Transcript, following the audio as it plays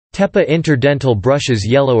TePe Interdental Brushes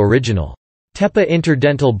Yellow Original. TePe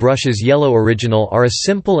Interdental Brushes Yellow Original are a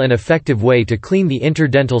simple and effective way to clean the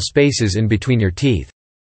interdental spaces in between your teeth.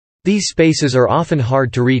 These spaces are often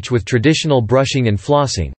hard to reach with traditional brushing and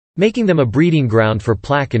flossing, making them a breeding ground for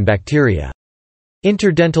plaque and bacteria.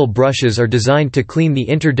 Interdental brushes are designed to clean the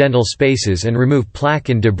interdental spaces and remove plaque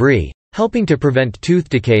and debris, helping to prevent tooth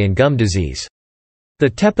decay and gum disease. The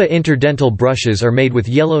TePe Interdental brushes are made with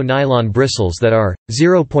yellow nylon bristles that are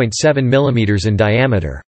 0.7 mm in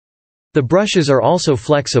diameter. The brushes are also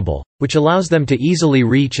flexible, which allows them to easily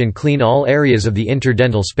reach and clean all areas of the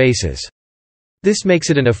interdental spaces. This makes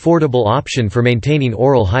it an affordable option for maintaining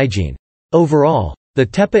oral hygiene. Overall, the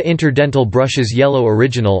TePe Interdental Brushes Yellow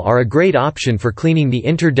Original are a great option for cleaning the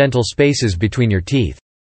interdental spaces between your teeth.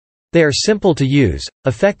 They are simple to use,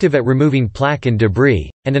 effective at removing plaque and debris,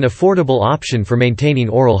 and an affordable option for maintaining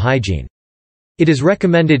oral hygiene. It is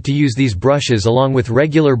recommended to use these brushes along with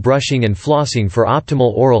regular brushing and flossing for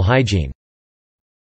optimal oral hygiene.